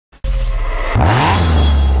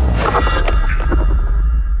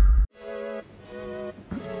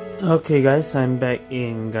Okay guys, I'm back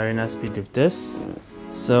in Garena Speedlifters.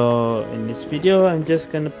 So in this video, I'm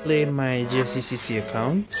just gonna play my GSDCC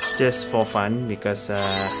account just for fun because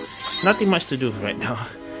nothing much to do right now.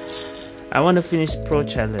 I want to finish Pro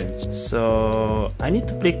Challenge, so I need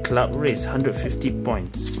to play Club Race 150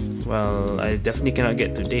 points. Well, I definitely cannot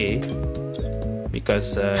get today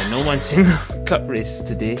because no one's in Club Race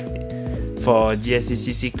today for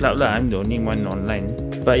GSDCC Club lah. I'm the only one online.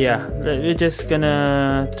 But yeah, we're just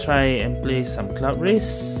gonna try and play some Club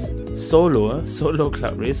Race solo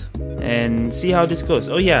Club Race and see how this goes.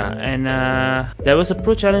 Oh yeah, and there was a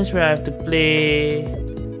Pro Challenge where I have to play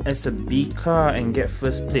as a B car and get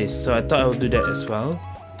first place, so I thought I would do that as well.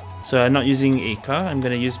 So I'm not using A car, I'm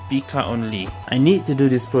gonna use B car only. I need to do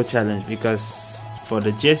this Pro Challenge because for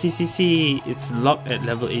the GSDCC it's locked at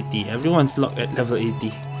level 80. Everyone's locked at level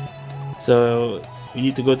 80. So we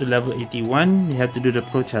need to go to level 81, we have to do the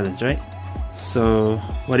Pro Challenge, right? So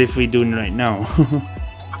what if we do it right now?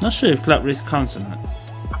 Not sure if Club Race counts or not.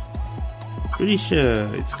 Pretty sure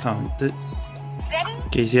it's counted.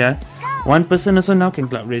 Okay, yeah. One person also now can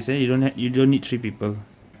Club Race, eh? You don't need 3 people.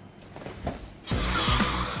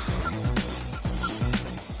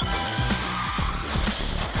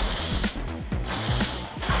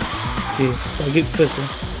 Okay, target first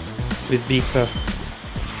with B car.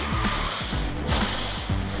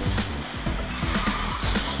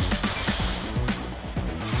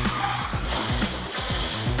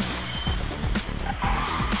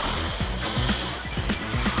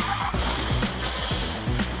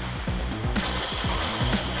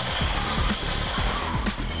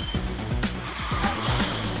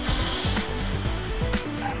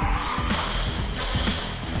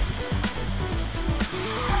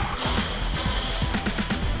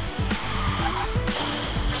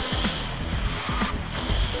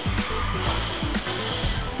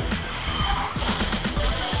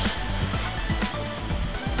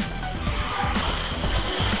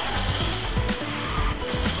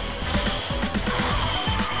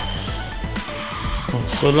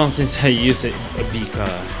 So long since I used a B car,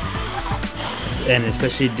 and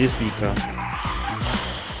especially this B car.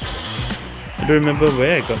 I don't remember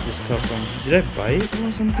where I got this car from. Did I buy it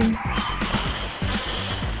or something?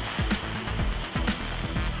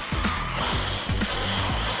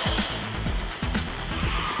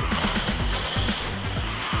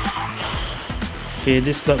 Okay,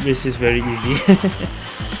 this Club Race is very easy.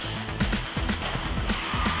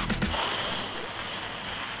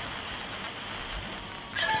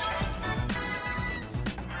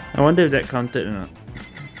 I wonder if that counted or not.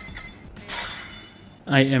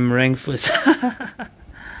 I am ranked first.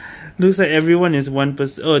 Looks like everyone is 1%.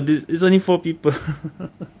 Oh, it's only 4 people.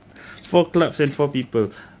 4 clubs and 4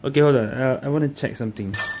 people. Okay, hold on. I want to check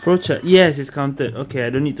something. Pro chat. Yes, it's counted. Okay,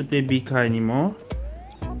 I don't need to play B car anymore.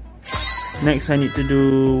 Next, I need to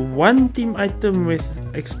do 1 team item with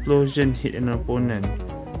explosion, hit an opponent.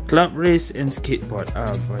 Club Race and skateboard.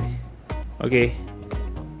 Ah, boy. Okay.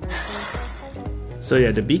 So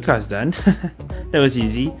yeah, the B car's done. That was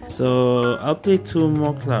easy. So I'll play 2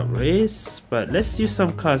 more Club Race, but let's use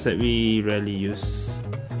some cars that we rarely use.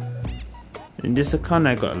 In this account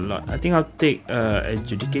I got a lot. I think I'll take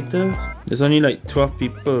Adjudicator. There's only like 12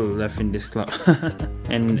 people left in this club.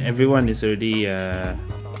 And everyone is already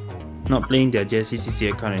not playing their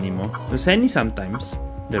GSDCC account anymore. Well, Sandy sometimes.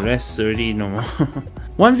 The rest already no more.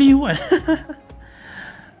 1v1.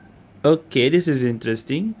 Okay, this is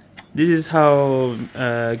interesting. This is how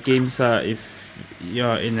games are if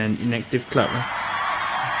you're in an inactive club.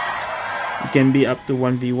 It can be up to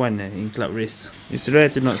 1v1 in Club Race. It's rare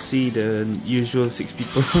to not see the usual 6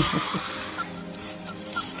 people.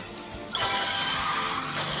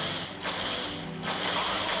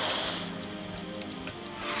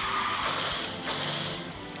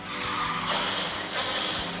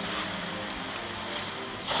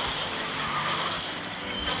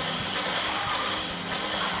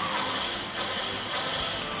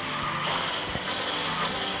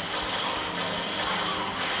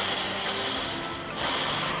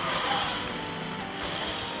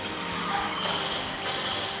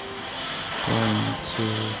 One,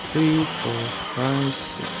 two, three, 4, 5,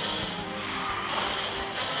 6.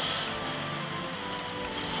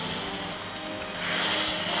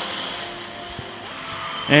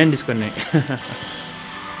 And disconnect.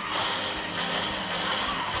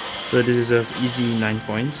 So this is a easy 9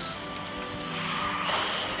 points.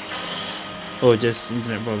 Oh, just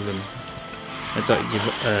internet problem. I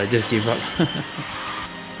thought just give up.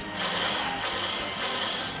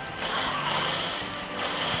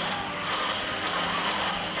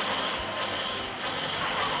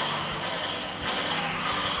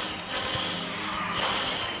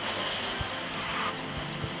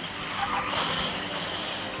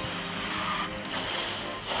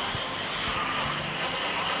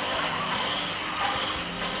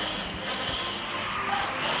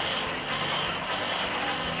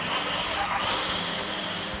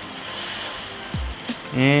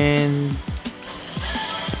 And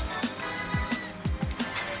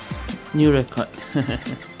new record.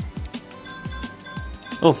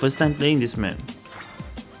 Oh, first time playing this map.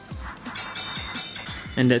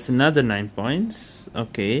 And that's another 9 points.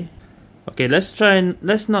 Okay. Okay,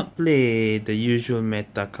 let's not play the usual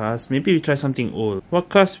meta cast. Maybe we try something old. What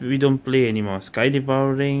cast we don't play anymore? Sky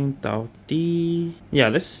Devouring, Tauti. Yeah,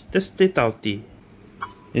 let's play Tauti.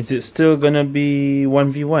 Is it still gonna be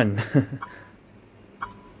 1v1?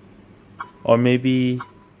 Or maybe...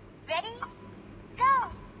 Ready? Go!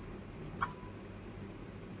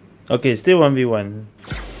 Okay, still 1v1.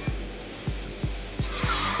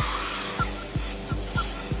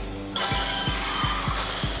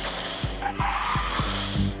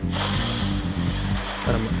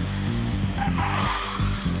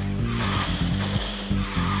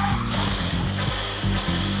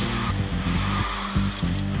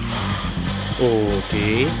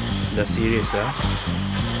 Okay, that's serious, huh?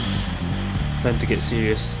 Time to get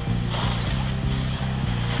serious.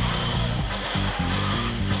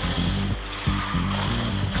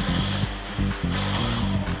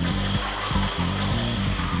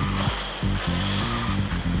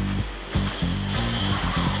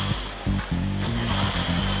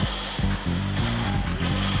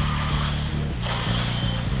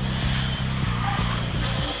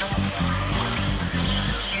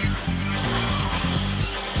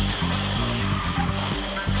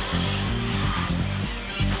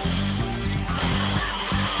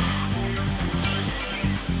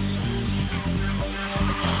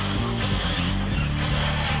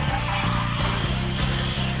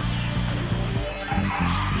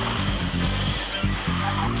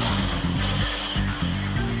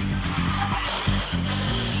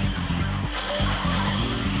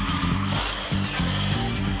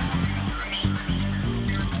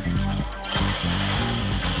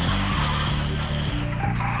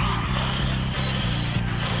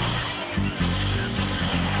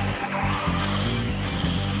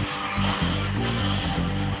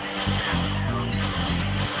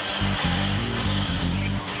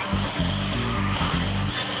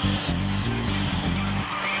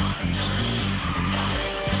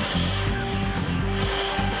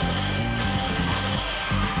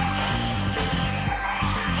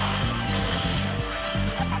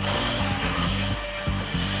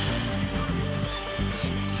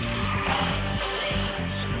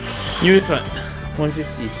 New record,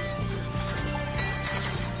 150.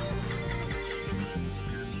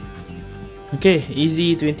 Okay,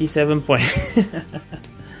 easy 27 points.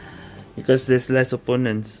 Because there's less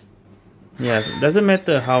opponents. Yeah, it doesn't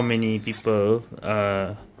matter how many people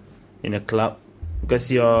in a club,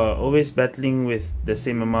 because you're always battling with the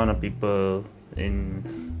same amount of people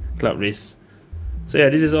in club race. So yeah,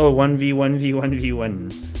 this is all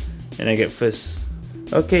 1v1v1v1 and I get first.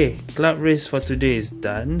 Okay, club race for today is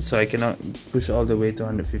done, so I cannot push all the way to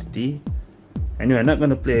 150. Anyway, I'm not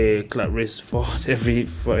gonna play club race for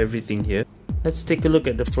everything here. Let's take a look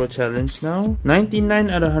at the pro challenge now. 99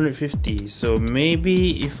 out of 150, so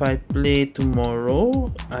maybe if I play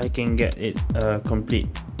tomorrow I can get it complete.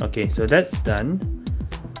 Okay, so that's done.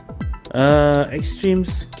 Extreme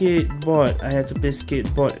skateboard, I had to play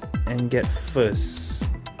skateboard and get first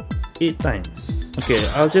 8 times. Okay,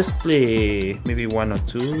 I'll just play maybe 1 or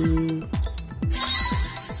 2.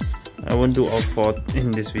 I won't do all 4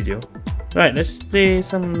 in this video. Right, let's play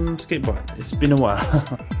some skateboard. It's been a while.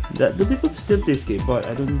 Do people still play skateboard?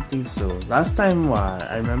 I don't think so. Last time,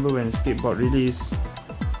 I remember when skateboard released,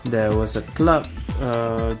 there was a club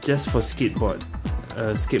just for skateboard.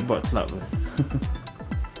 Skateboard club.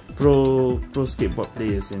 pro skateboard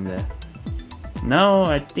players in there. Now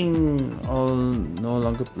I think I'll no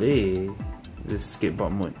longer play this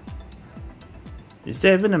skateboard mode. Is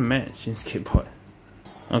there even a match in skateboard?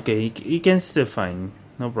 Okay, you can still find,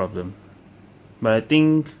 no problem. But I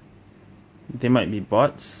think they might be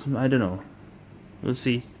bots. I don't know. We'll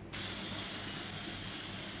see.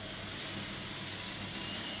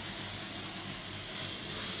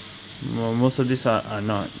 Well, most of these are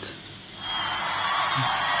not.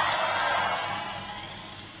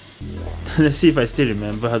 Let's see if I still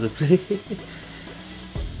remember how to play.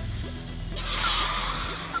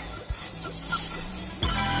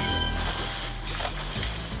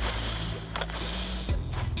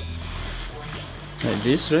 Like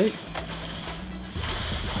this, right?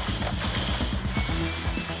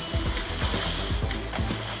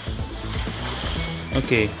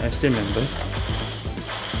 Okay, I still remember.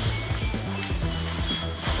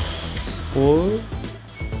 4.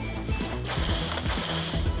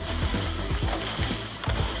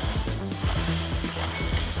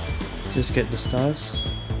 Just get the stars.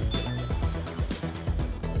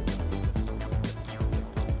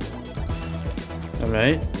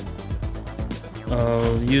 Alright.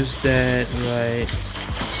 I'll use that right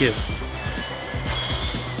here.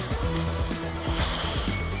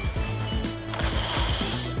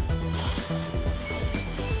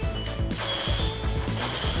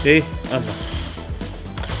 Okay, Allah.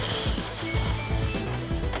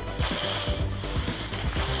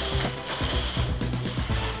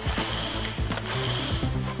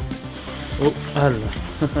 Oh, Allah.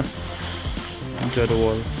 Into the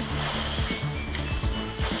wall.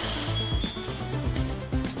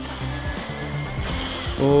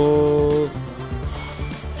 Oh.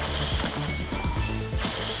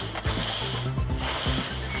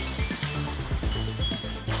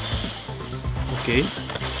 Okay.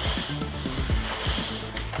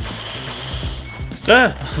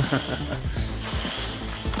 Ah!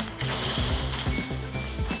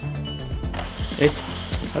 Hey,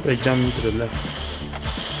 how do I jump into the left?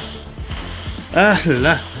 Ah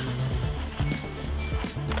lah!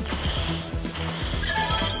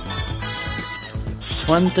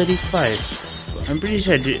 $135. I'm pretty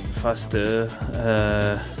sure I did it faster.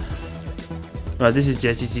 Well, this is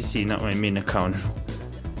GSDCC, not my main account,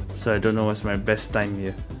 so I don't know what's my best time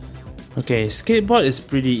here. Okay, skateboard is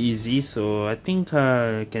pretty easy, so I think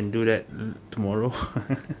I can do that tomorrow.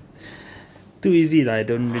 Too easy lah, I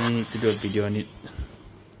don't really need to do a video on it.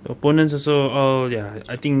 The opponents also all, yeah,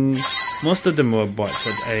 I think most of them were bots.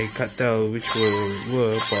 I can't tell which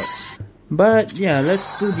were bots. But yeah,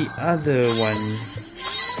 let's do the other one.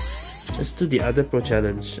 Let's do the other pro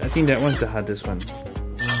challenge. I think that one's the hardest one.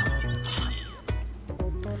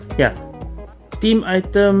 Yeah, team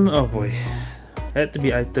item, oh boy, had to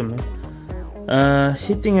be item.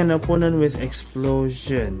 Hitting an opponent with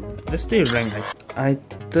explosion. Let's play rank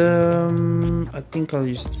item. I think I'll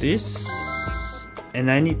use this,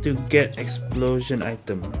 and I need to get explosion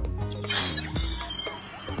item.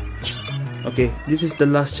 Okay, this is the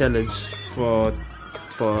last challenge for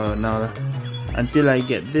now. Until I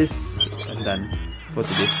get this, I'm done for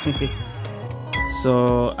today.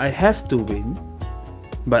 So I have to win,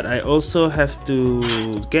 but I also have to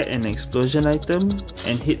get an explosion item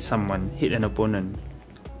and hit someone, hit an opponent.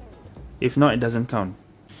 If not, it doesn't count.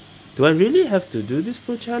 Do I really have to do this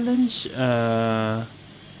pro challenge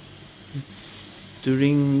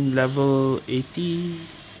during level 80?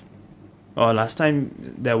 Oh, last time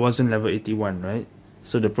there wasn't level 81, right?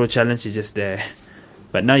 So the pro challenge is just there.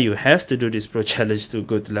 But now you have to do this pro challenge to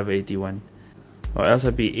go to level 81, or else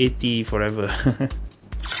I'll be 80 forever.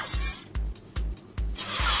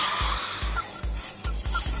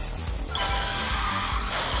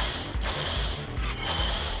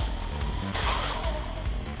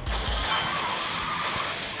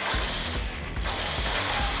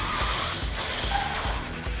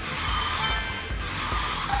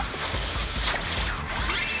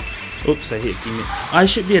 Oops, I hit teammate. I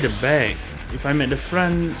should be at the back. If I'm at the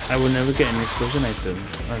front, I will never get an explosion item.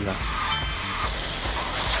 Alah.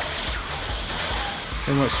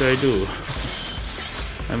 Then what should I do?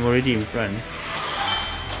 I'm already in front.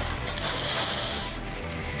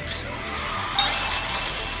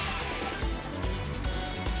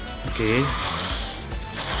 Okay.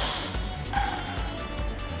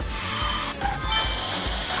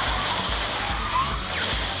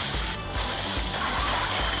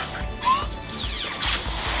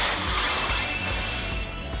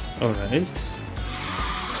 Alright.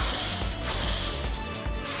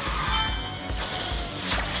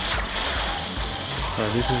 Oh,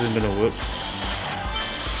 this isn't gonna work.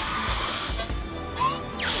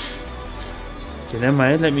 Okay, never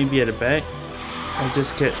mind, let me be at the back. I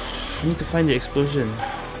need to find the explosion.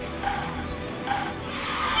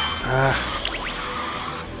 Ah.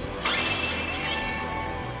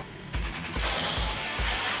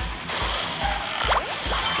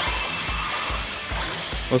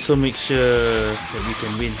 Also make sure that we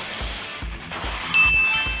can win.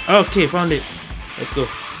 Okay, found it. Let's go.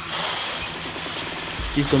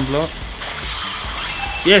 Please don't block.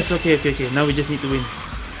 Yes, okay. Now we just need to win.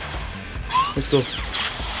 Let's go.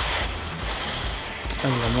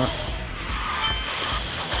 Alamak.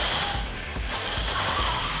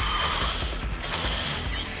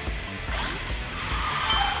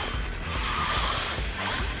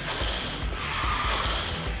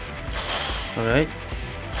 Alright.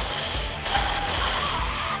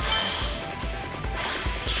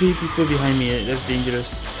 3 people behind me, that's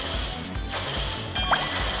dangerous.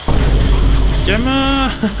 Gemma!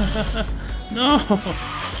 No!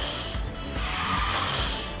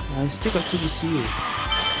 I still got 2 DCU.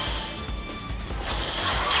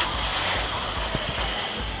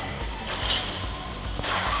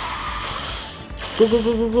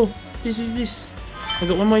 Go! Please. I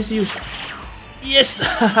got 1 more ICU. Yes!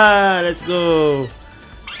 Let's go!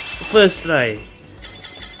 First try.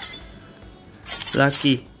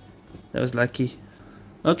 Lucky. That was lucky.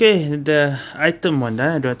 Okay, the item one,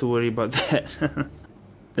 I don't have to worry about that.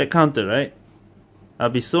 That counted, right? I'll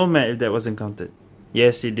be so mad if that wasn't counted.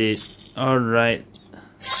 Yes, it did. Alright.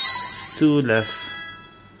 2 left.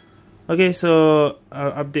 Okay, so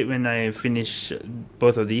I'll update when I finish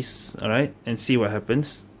both of these, alright? And see what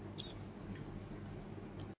happens.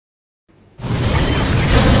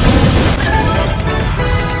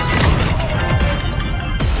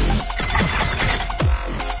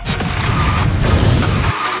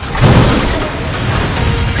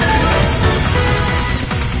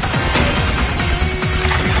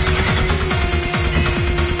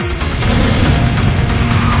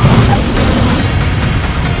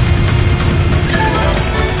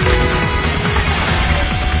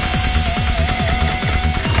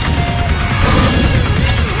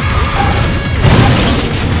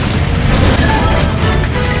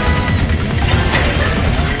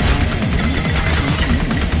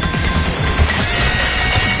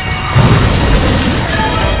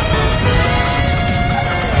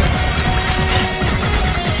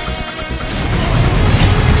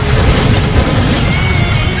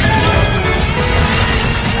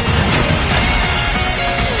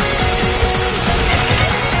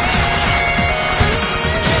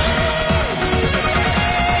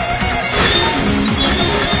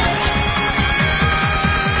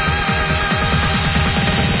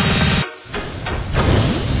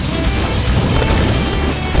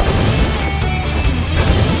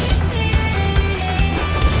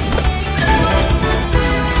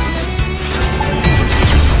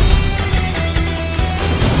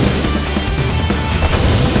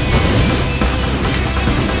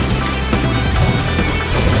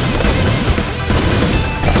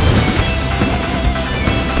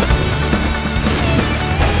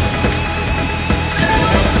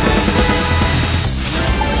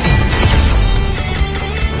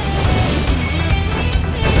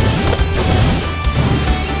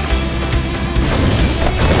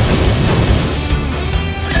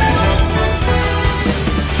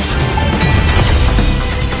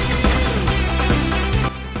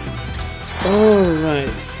 Alright,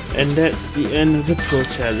 and that's the end of the Pro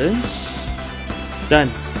Challenge. Done,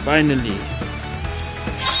 finally.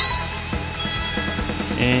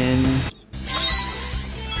 And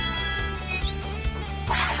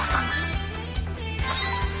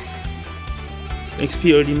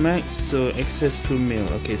XP already max, so access through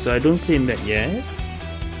mail. Okay, so I don't claim that yet.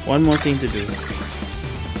 One more thing to do.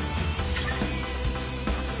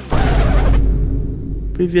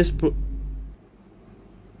 Previous pro...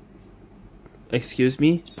 Excuse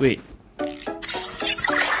me? Wait.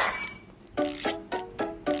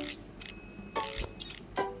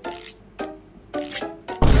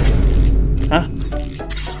 Huh?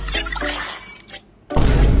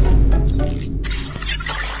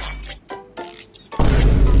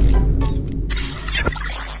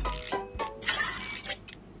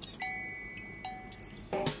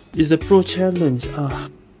 It's the Pro Challenge.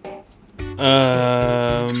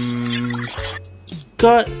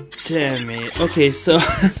 God damn it. Okay, so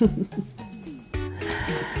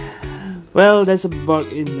well, there's a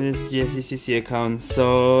bug in this GSDCC account,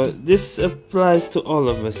 so this applies to all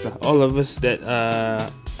of us, all of us that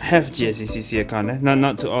have GSDCC account,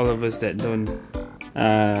 not to all of us that don't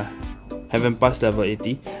haven't passed level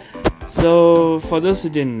 80. So for those who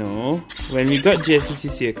didn't know, when we got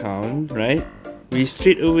GSDCC account, right, we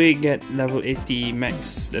straight away get level 80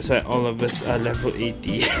 max. That's why all of us are level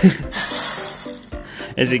 80.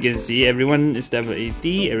 As you can see, everyone is level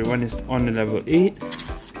 80, everyone is on the level 8.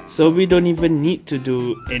 So we don't even need to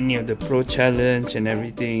do any of the Pro Challenge and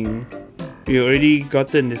everything. We already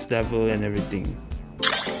gotten this level and everything.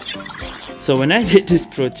 So when I did this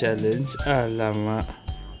Pro Challenge, alamak,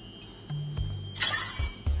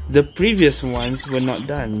 the previous ones were not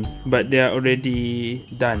done, but they are already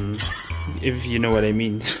done, if you know what I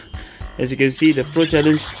mean. As you can see, the Pro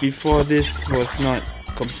Challenge before this was not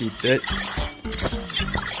completed.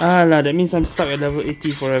 That means I'm stuck at level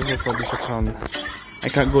 80 forever for this account. I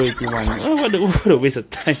can't go 81. Oh, what a waste of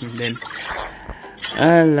time then.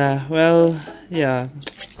 Well, yeah.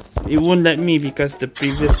 It won't let me because the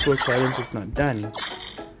previous Pro Challenge is not done.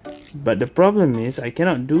 But the problem is, I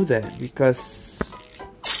cannot do that because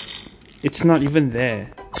it's not even there.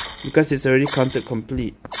 Because it's already counted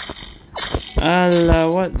complete.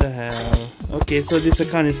 What the hell. Okay, so this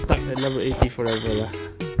account is stuck at level 80 forever lah.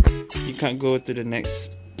 You can't go to the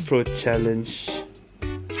next Pro Challenge.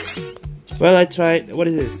 Well, I tried. What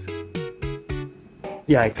is this?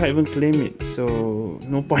 Yeah, I can't even claim it, so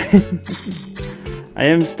no point. I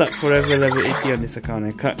am stuck forever level 80 on this account.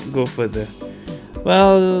 I can't go further.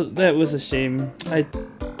 Well, that was a shame. I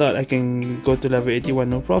thought I can go to level 81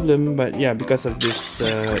 no problem, but yeah, because of this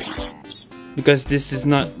because this is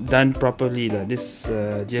not done properly, this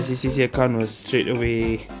GSDCC account was straight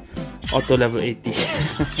away auto level 80.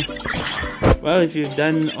 Well, if you've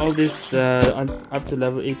done all this up to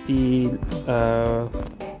level 80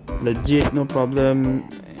 legit, no problem,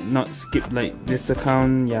 not skip like this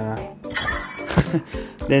account, yeah,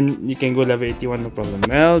 then you can go level 81 no problem.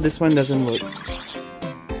 Well, this one doesn't work.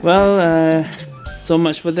 Well, so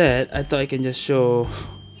much for that. I thought I can just show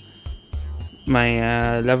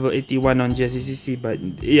my level 81 on GSDCC, but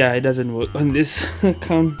yeah, it doesn't work on this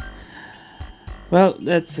account. Well,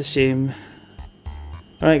 that's a shame.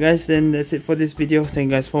 Alright guys, then that's it for this video.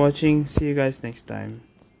 Thank you guys for watching. See you guys next time.